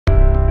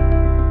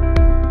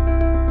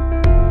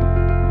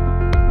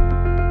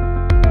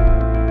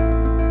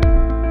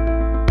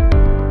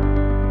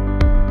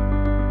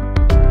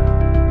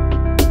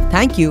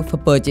Thank you for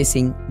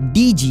purchasing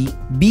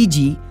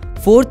DIGISOL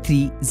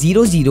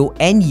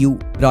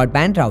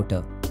Broadband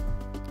Router.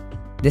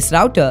 This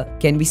router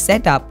can be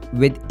set up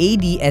with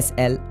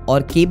ADSL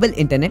or cable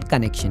internet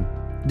connection.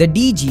 The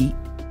DIGISOL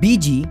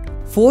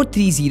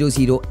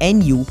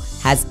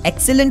has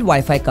excellent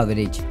Wi-Fi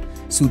coverage,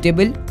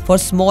 suitable for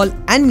small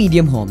and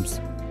medium homes.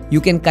 You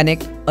can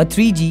connect a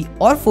 3G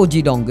or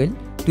 4G dongle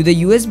to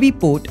the USB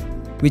port,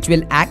 which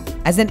will act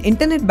as an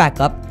internet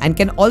backup and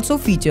can also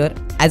feature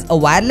as a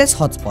wireless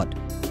hotspot.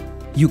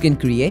 You can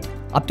create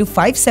up to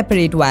 5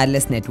 separate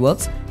wireless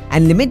networks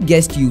and limit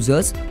guest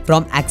users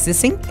from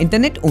accessing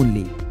internet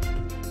only.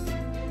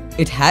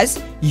 It has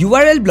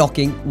URL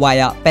blocking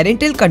via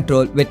parental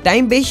control with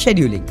time-based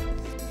scheduling.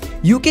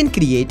 You can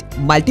create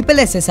multiple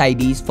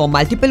SSIDs for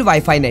multiple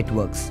Wi-Fi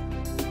networks.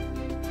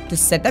 To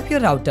set up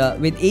your router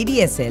with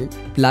ADSL,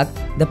 plug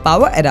the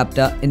power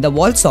adapter in the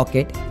wall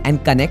socket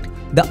and connect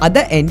the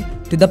other end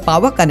to the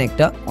power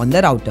connector on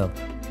the router.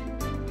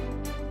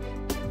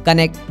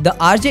 Connect the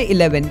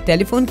RJ11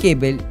 telephone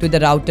cable to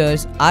the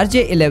router's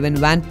RJ11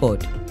 WAN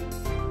port.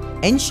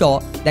 Ensure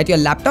that your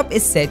laptop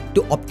is set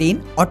to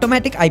obtain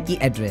automatic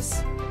IP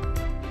address.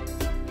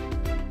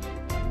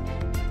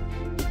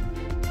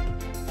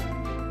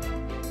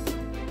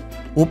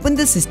 Open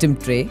the system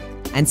tray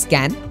and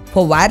scan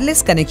for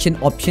wireless connection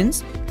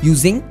options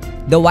using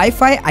the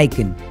Wi-Fi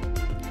icon.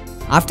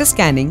 After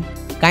scanning,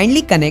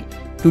 kindly connect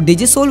to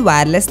DIGISOL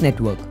Wireless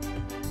network.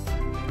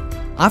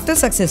 After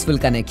successful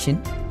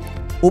connection,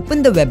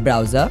 open the web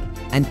browser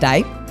and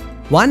type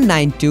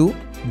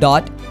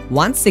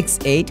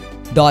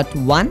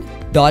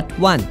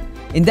 192.168.1.1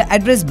 in the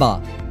address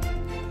bar.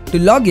 To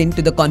log in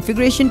to the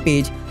configuration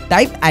page,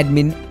 type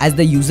admin as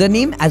the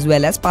username as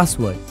well as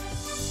password.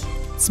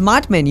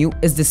 Smart menu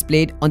is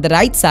displayed on the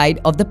right side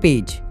of the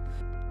page.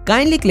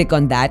 Kindly click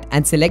on that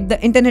and select the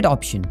internet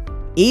option.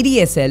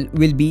 ADSL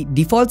will be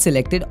default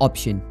selected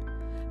option.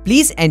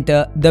 Please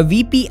enter the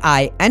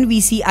VPI and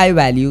VCI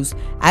values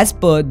as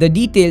per the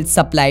details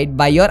supplied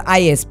by your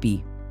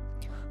ISP.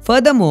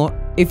 Furthermore,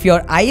 if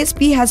your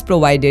ISP has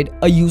provided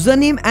a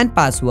username and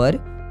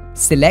password,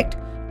 select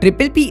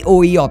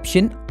PPPoE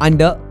option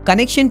under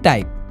connection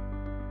type.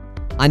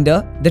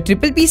 Under the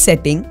PPP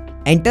setting,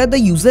 enter the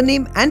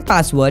username and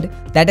password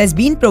that has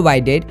been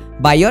provided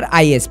by your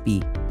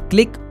ISP.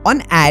 Click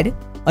on Add.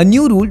 A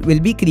new rule will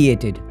be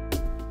created.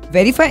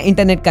 Verify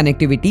internet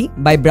connectivity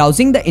by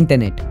browsing the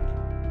internet.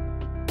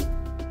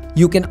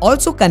 You can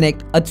also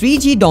connect a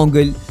 3G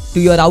dongle to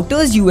your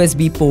router's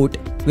USB port,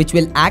 which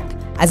will act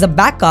as a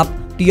backup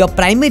to your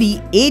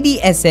primary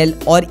ADSL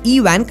or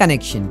eWAN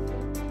connection.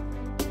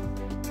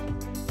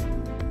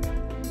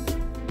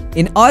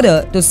 In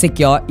order to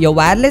secure your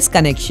wireless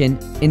connection,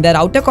 in the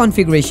router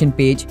configuration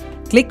page,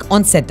 click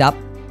on Setup,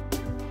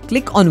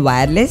 click on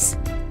Wireless,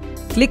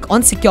 click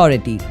on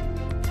Security.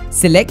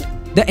 Select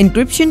the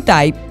encryption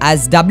type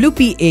as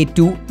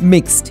WPA2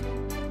 Mixed.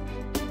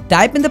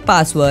 Type in the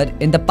password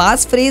in the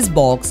passphrase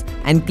box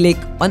and click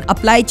on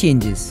Apply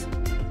Changes.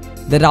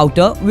 The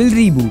router will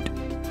reboot.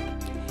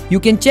 You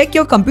can check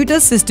your computer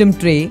system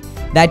tray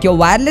that your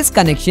wireless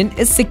connection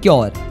is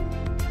secure.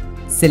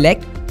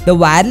 Select the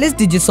wireless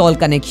DIGISOL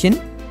connection,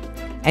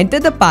 enter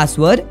the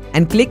password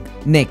and click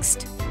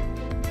Next.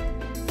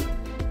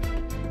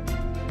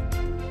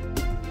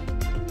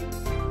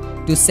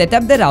 To set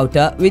up the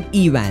router with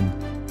eWAN,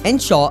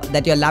 ensure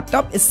that your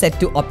laptop is set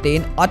to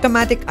obtain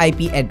automatic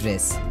IP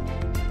address.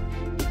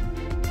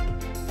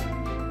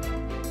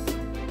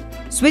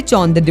 Switch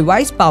on the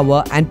device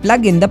power and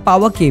plug in the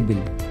power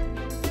cable.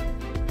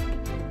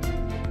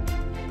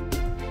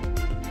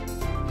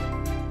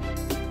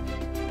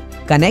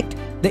 Connect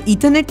the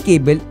Ethernet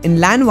cable in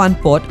LAN 1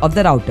 port of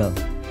the router.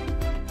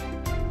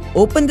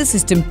 Open the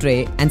system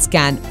tray and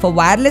scan for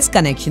wireless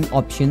connection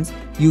options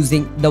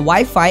using the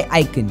Wi-Fi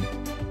icon.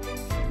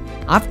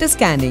 After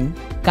scanning,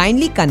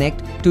 kindly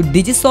connect to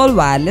DIGISOL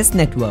Wireless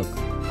network.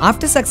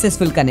 After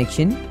successful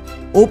connection,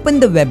 open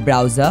the web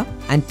browser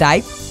and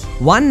type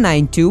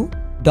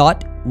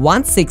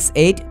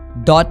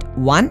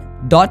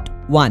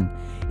 192.168.1.1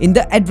 in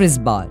the address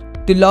bar.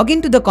 To log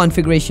into the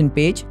configuration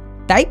page,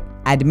 type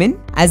admin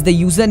as the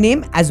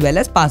username as well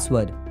as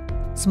password.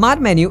 Smart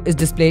menu is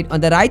displayed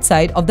on the right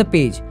side of the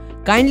page.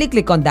 Kindly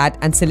click on that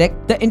and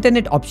select the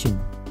internet option.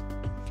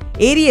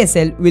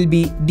 ADSL will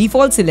be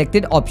default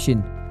selected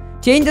option.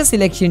 Change the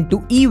selection to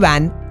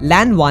eWAN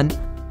LAN 1.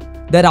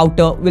 The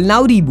router will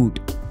now reboot.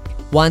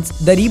 Once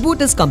the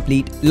reboot is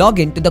complete, log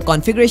in to the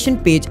configuration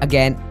page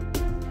again.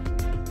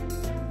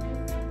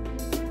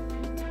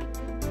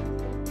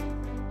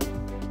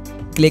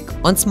 Click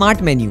on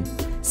Smart menu.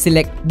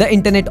 Select the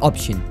internet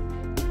option.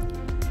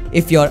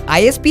 If your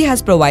ISP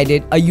has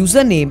provided a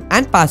username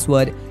and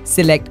password,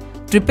 select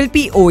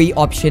PPPoE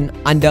option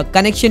under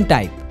connection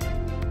type.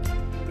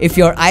 If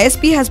your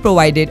ISP has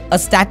provided a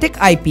static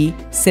IP,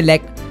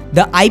 select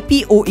the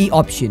IPoE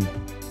option.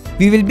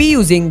 We will be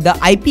using the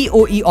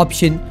IPoE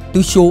option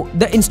to show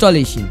the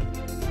installation.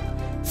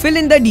 Fill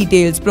in the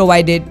details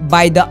provided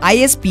by the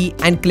ISP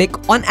and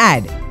click on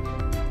Add.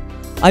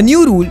 A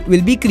new rule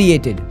will be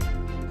created.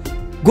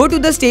 Go to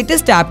the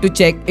status tab to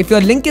check if your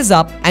link is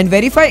up and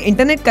verify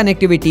internet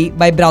connectivity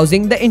by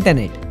browsing the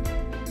internet.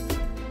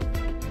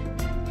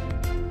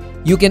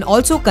 You can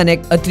also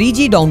connect a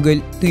 3G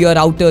dongle to your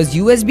router's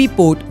USB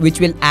port,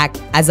 which will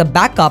act as a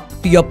backup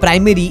to your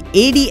primary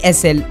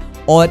ADSL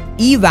or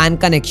eWAN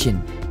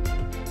connection.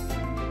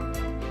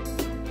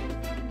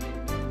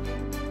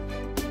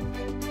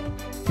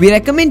 We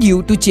recommend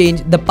you to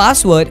change the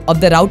password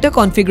of the router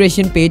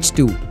configuration page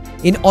too.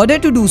 In order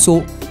to do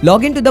so,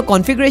 log into the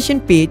configuration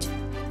page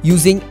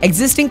using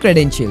existing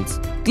credentials.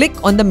 Click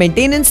on the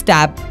Maintenance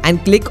tab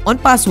and click on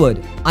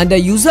Password. Under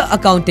User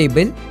Account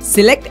table,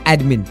 select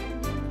Admin.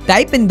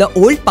 Type in the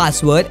old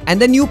password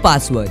and the new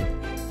password.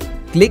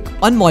 Click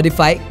on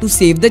Modify to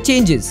save the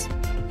changes.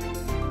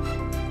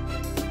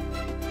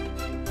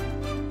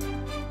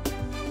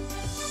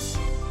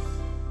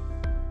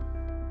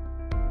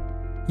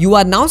 You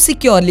are now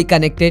securely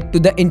connected to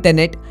the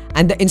internet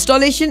and the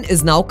installation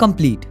is now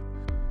complete.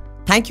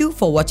 Thank you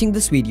for watching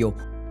this video.